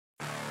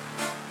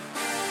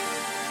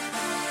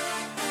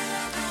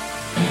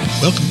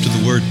Welcome to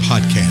the Word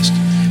Podcast.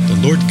 The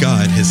Lord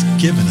God has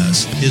given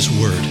us His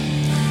Word.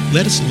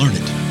 Let us learn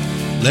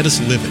it. Let us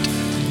live it.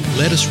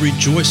 Let us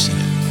rejoice in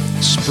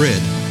it.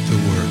 Spread the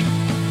Word.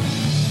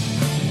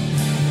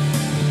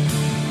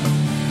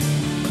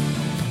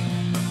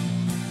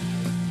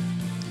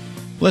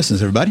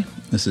 Blessings, everybody.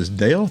 This is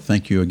Dale.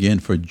 Thank you again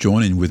for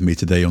joining with me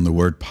today on the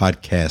Word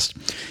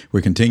Podcast.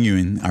 We're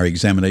continuing our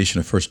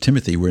examination of 1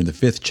 Timothy. We're in the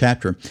 5th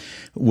chapter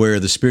where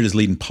the Spirit is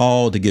leading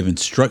Paul to give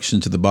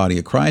instruction to the body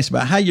of Christ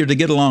about how you're to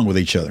get along with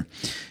each other.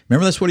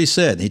 Remember, that's what he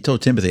said. He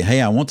told Timothy, hey,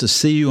 I want to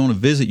see you, I want to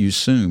visit you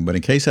soon, but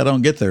in case I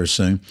don't get there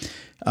soon,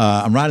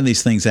 I'm writing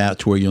these things out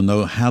to where you'll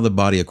know how the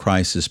body of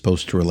Christ is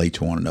supposed to relate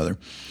to one another.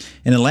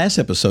 In the last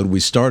episode, we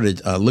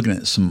started looking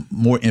at some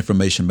more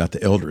information about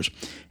the elders.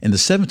 And the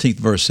 17th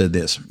verse said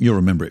this, you'll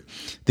remember it.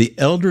 The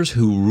elders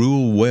who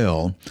rule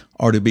well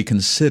are to be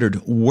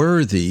considered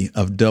worthy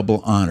of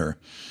double honor,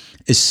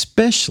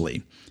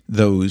 especially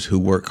those who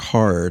work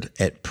hard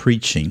at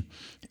preaching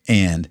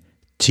and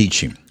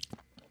teaching.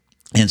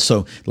 And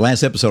so the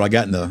last episode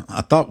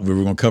I thought we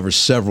were going to cover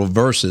several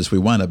verses. We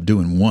wound up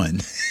doing one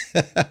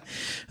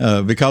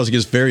because it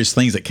gives various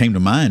things that came to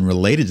mind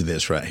related to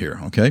this right here,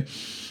 okay?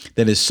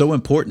 That is so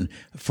important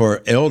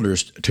for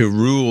elders to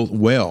rule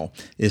well.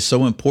 It's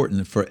so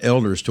important for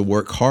elders to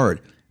work hard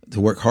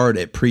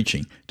at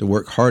preaching, to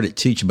work hard at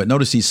teaching. But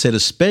notice he said,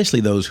 especially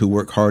those who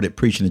work hard at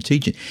preaching and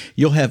teaching.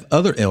 You'll have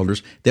other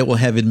elders that will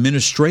have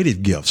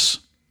administrative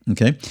gifts,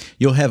 okay?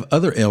 You'll have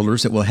other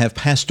elders that will have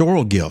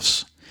pastoral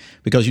gifts.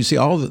 Because you see,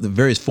 all the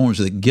various forms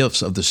of the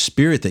gifts of the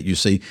Spirit that you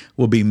see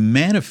will be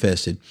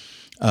manifested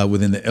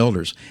within the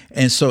elders.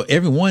 And so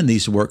everyone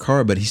needs to work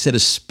hard, but he said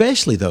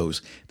especially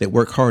those that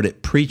work hard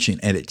at preaching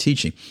and at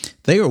teaching.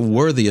 They are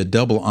worthy of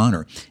double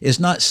honor. It's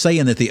not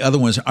saying that the other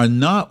ones are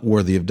not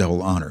worthy of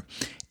double honor.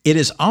 It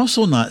is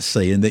also not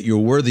saying that you're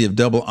worthy of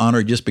double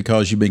honor just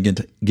because you've been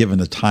given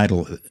the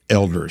title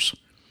elders.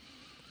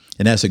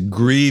 And that's a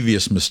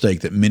grievous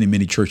mistake that many,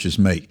 many churches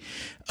make.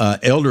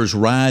 Elders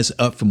rise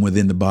up from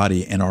within the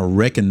body and are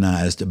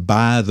recognized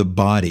by the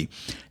body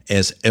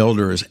as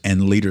elders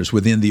and leaders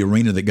within the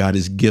arena that God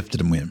has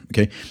gifted them in.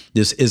 Okay,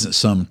 this isn't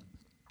some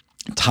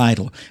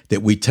title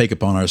that we take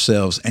upon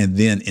ourselves and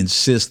then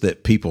insist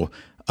that people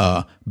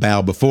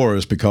bow before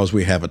us because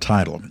we have a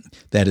title.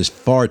 That is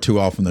far too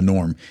often the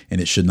norm, and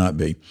it should not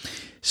be.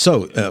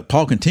 So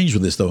Paul continues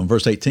with this, though. In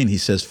verse 18, he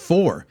says,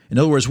 "For," in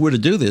other words, we're to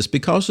do this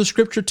because the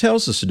Scripture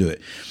tells us to do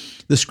it.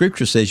 The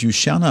Scripture says, "You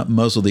shall not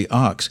muzzle the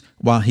ox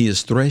while he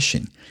is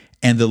threshing,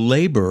 and the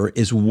laborer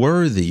is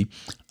worthy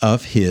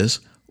of his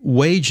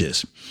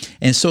wages."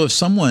 And so if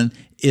someone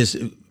is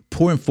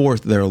pouring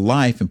forth their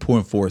life and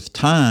pouring forth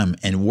time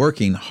and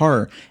working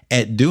hard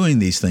at doing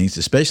these things,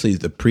 especially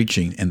the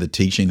preaching and the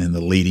teaching and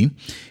the leading,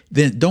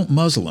 then don't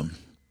muzzle them.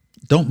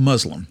 Don't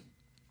muzzle them.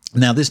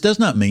 Now, this does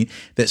not mean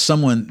that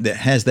someone that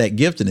has that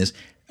giftedness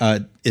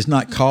is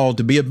not called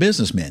to be a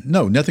businessman.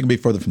 No, nothing can be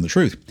further from the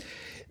truth.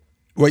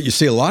 What you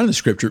see a lot in the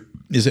Scripture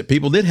is that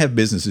people did have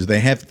businesses.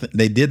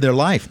 They did their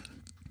life.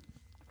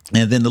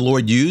 And then the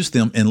Lord used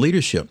them in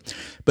leadership.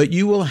 But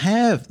you will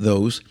have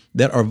those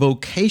that are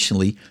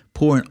vocationally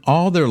pouring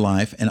all their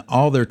life and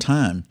all their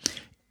time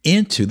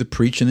into the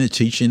preaching and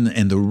teaching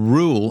and the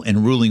rule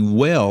and ruling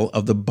well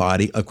of the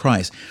body of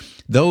Christ.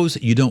 Those,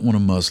 you don't want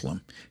to muzzle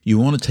them. You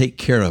want to take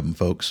care of them,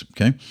 folks,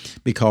 okay?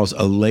 Because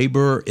a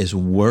laborer is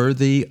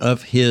worthy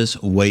of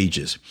his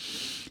wages.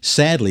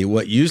 Sadly,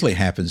 what usually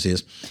happens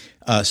is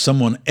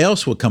someone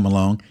else will come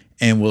along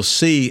and will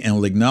see and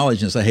will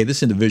acknowledge and say, hey,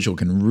 this individual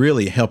can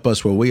really help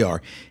us where we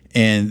are.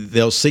 And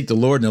they'll seek the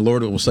Lord, and the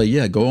Lord will say,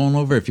 yeah, go on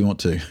over if you want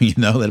to.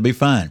 That'll be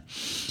fine.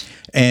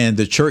 And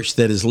the church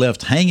that is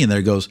left hanging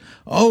there goes,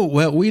 oh,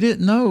 well, we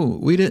didn't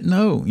know.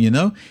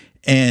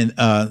 And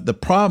the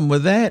problem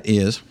with that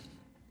is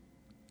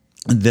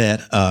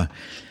that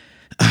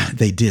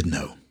they did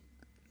know.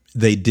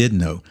 They did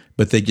know,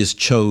 but they just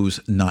chose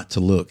not to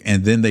look.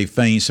 And then they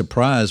feign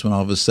surprise when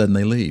all of a sudden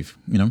they leave,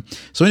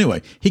 So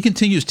anyway, he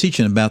continues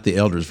teaching about the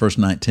elders, verse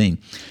 19.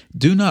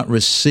 Do not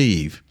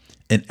receive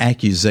an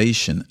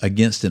accusation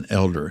against an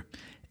elder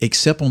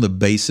except on the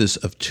basis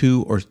of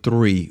 2 or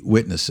 3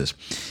 witnesses.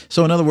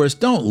 So in other words,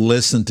 don't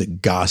listen to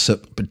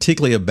gossip,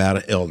 particularly about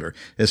an elder.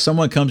 If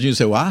someone comes to you and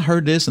says, well, I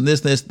heard this and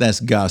this, that's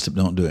gossip.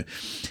 Don't do it.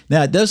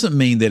 Now, it doesn't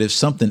mean that if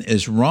something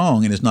is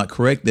wrong and is not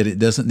correct, that it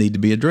doesn't need to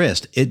be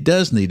addressed. It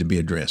does need to be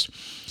addressed.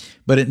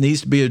 But it needs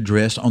to be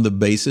addressed on the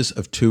basis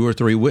of 2 or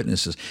 3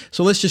 witnesses.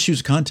 So let's just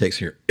use context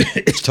here.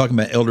 It's talking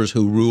about elders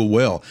who rule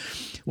well.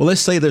 Well,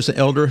 let's say there's an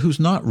elder who's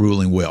not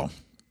ruling well,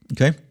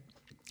 okay?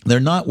 They're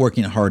not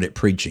working hard at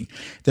preaching.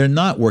 They're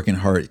not working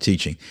hard at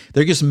teaching.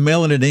 They're just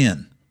mailing it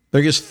in.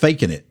 They're just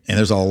faking it. And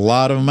there's a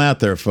lot of them out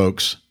there,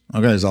 folks.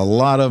 Okay, there's a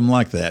lot of them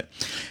like that.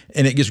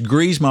 And it just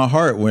grieves my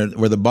heart where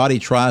the body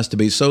tries to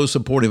be so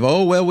supportive.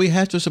 Oh, well, we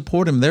have to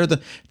support them. They're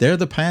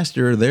the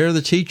pastor, they're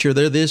the teacher,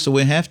 they're this, so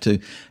we have to.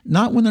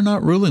 Not when they're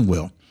not ruling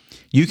well.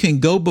 You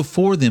can go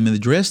before them and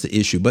address the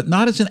issue, but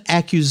not as an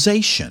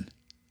accusation.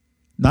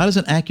 not as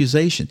an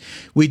accusation.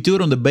 We do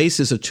it on the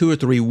basis of 2 or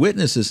 3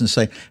 witnesses and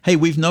say, hey,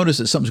 we've noticed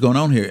that something's going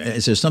on here.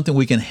 Is there something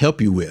we can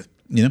help you with?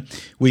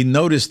 We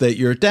notice that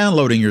you're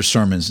downloading your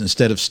sermons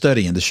instead of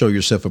studying to show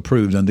yourself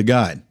approved unto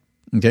God.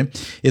 Okay.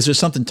 Is there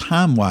something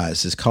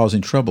time-wise that's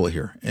causing trouble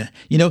here?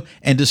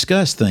 And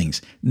discuss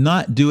things,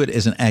 not do it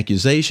as an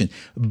accusation,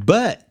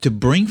 but to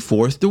bring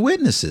forth the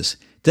witnesses,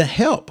 to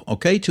help,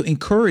 okay, to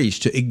encourage,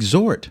 to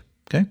exhort.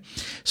 Okay.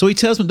 So he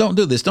tells them, don't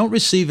do this. Don't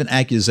receive an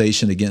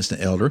accusation against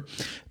an elder.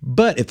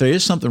 But if there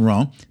is something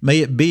wrong, may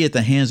it be at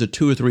the hands of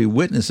 2 or 3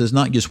 witnesses,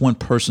 not just one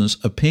person's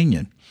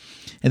opinion.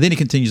 And then he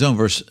continues on,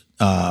 verse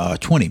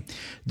 20.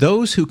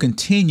 Those who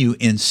continue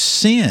in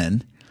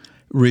sin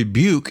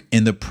rebuke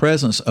in the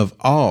presence of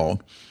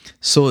all,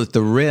 so that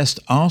the rest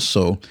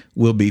also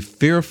will be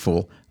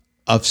fearful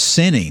of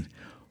sinning.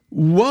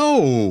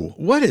 Whoa,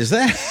 what is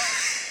that?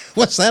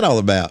 What's that all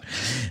about?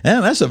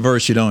 And that's a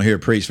verse you don't hear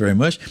preached very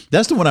much.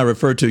 That's the one I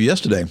referred to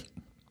yesterday.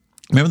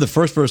 Remember the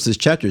first verse of this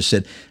chapter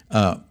said,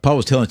 Paul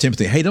was telling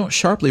Timothy, hey, don't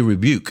sharply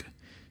rebuke.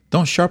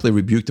 Don't sharply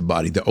rebuke the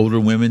body, the older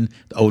women,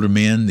 the older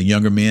men, the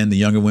younger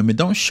women.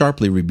 Don't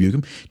sharply rebuke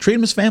them. Treat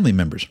them as family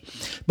members.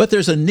 But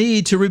there's a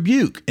need to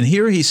rebuke. And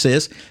here he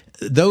says,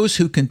 those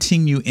who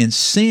continue in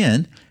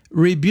sin,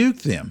 rebuke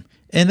them.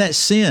 And that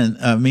sin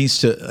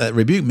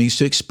rebuke means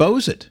to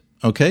expose it.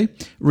 Okay?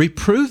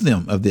 Reprove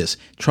them of this.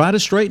 Try to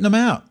straighten them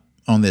out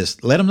on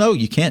this. Let them know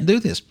you can't do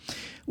this.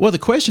 Well, the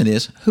question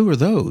is, who are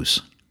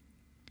those?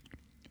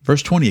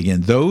 Verse 20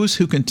 again, those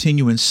who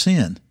continue in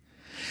sin.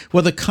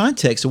 Well, the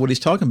context of what he's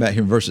talking about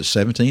here in verses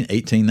 17,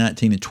 18,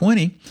 19, and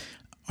 20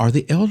 are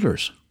the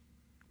elders.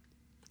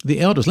 The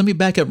elders. Let me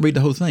back up and read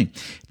the whole thing.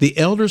 The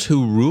elders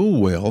who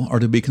rule well are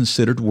to be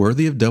considered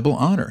worthy of double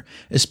honor,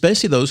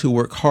 especially those who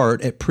work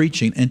hard at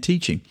preaching and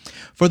teaching.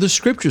 For the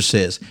Scripture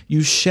says,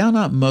 you shall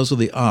not muzzle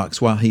the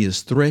ox while he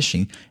is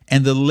threshing,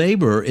 and the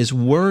laborer is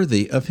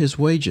worthy of his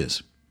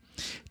wages.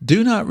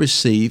 Do not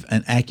receive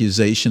an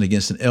accusation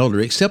against an elder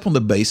except on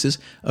the basis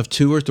of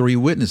 2 or 3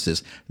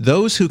 witnesses.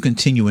 Those who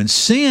continue in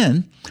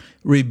sin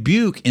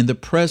rebuke in the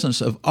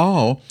presence of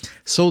all,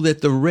 so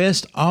that the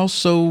rest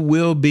also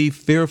will be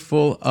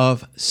fearful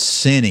of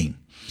sinning.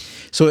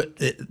 So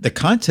the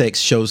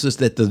context shows us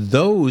that the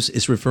those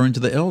is referring to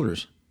the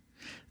elders.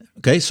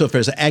 Okay, so if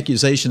there's an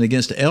accusation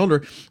against the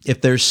elder,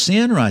 if there's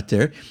sin right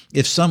there,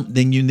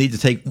 then you need to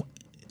take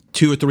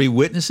 2 or 3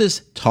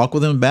 witnesses, talk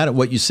with them about it,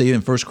 what you see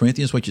in 1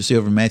 Corinthians, what you see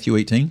over in Matthew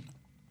 18.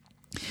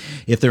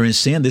 If they're in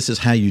sin, this is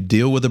how you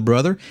deal with a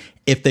brother.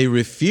 If they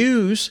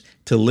refuse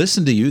to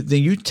listen to you,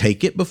 then you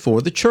take it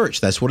before the church.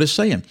 That's what it's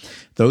saying.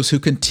 Those who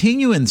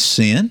continue in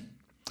sin,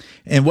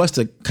 and what's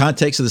the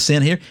context of the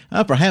sin here?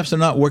 Perhaps they're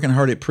not working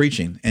hard at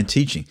preaching and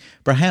teaching.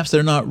 Perhaps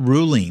they're not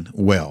ruling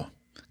well.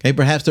 Okay,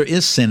 perhaps there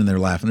is sin in their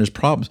life and there's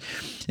problems.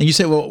 And you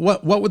say, well,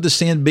 what would the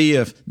sin be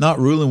of not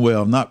ruling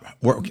well, not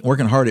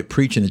working hard at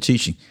preaching and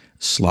teaching?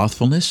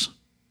 Slothfulness,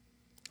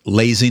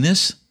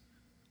 laziness,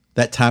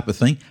 that type of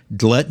thing,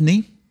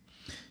 gluttony.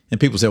 And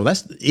people say, well,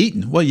 that's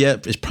eating. Well, yeah,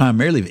 it's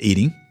primarily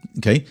eating,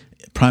 okay?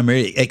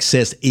 Primarily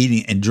excess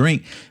eating and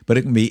drink, but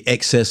it can be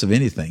excess of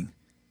anything,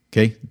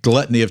 okay?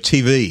 Gluttony of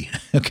TV,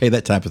 okay,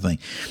 that type of thing.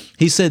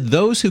 He said,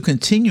 those who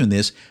continue in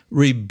this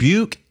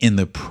rebuke in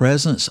the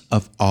presence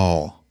of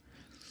all.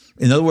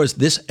 In other words,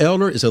 this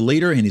elder is a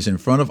leader and he's in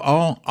front of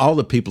all. All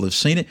the people have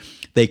seen it.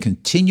 They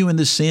continue in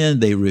the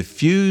sin. They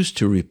refuse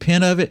to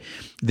repent of it.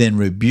 Then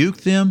rebuke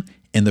them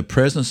in the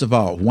presence of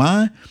all.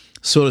 Why?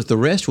 So that the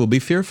rest will be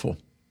fearful.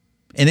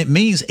 And it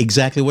means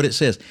exactly what it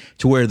says,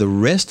 to where the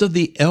rest of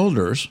the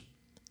elders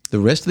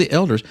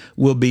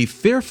will be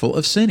fearful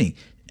of sinning.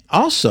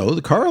 Also,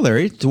 the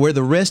corollary, to where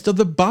the rest of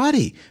the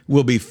body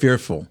will be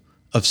fearful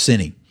of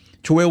sinning,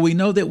 to where we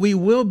know that we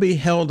will be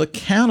held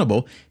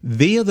accountable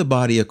via the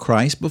body of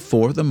Christ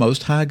before the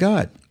Most High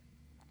God.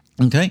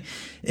 Okay?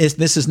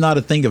 This is not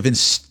a thing of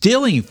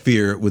instilling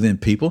fear within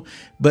people,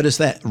 but it's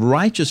that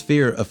righteous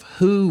fear of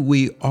who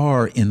we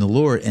are in the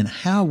Lord and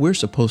how we're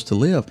supposed to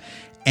live.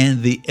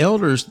 And the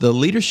elders, the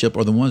leadership,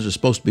 are the ones that are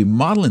supposed to be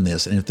modeling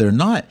this. And if they're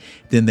not,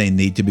 then they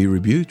need to be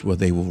rebuked, where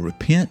they will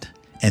repent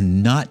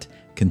and not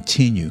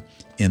continue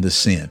in the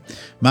sin.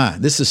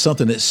 This is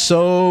something that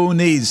so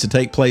needs to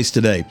take place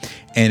today,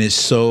 and it's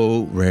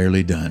so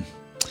rarely done.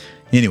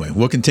 Anyway,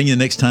 we'll continue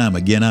next time.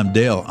 Again, I'm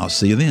Dale. I'll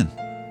see you then.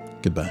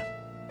 Goodbye.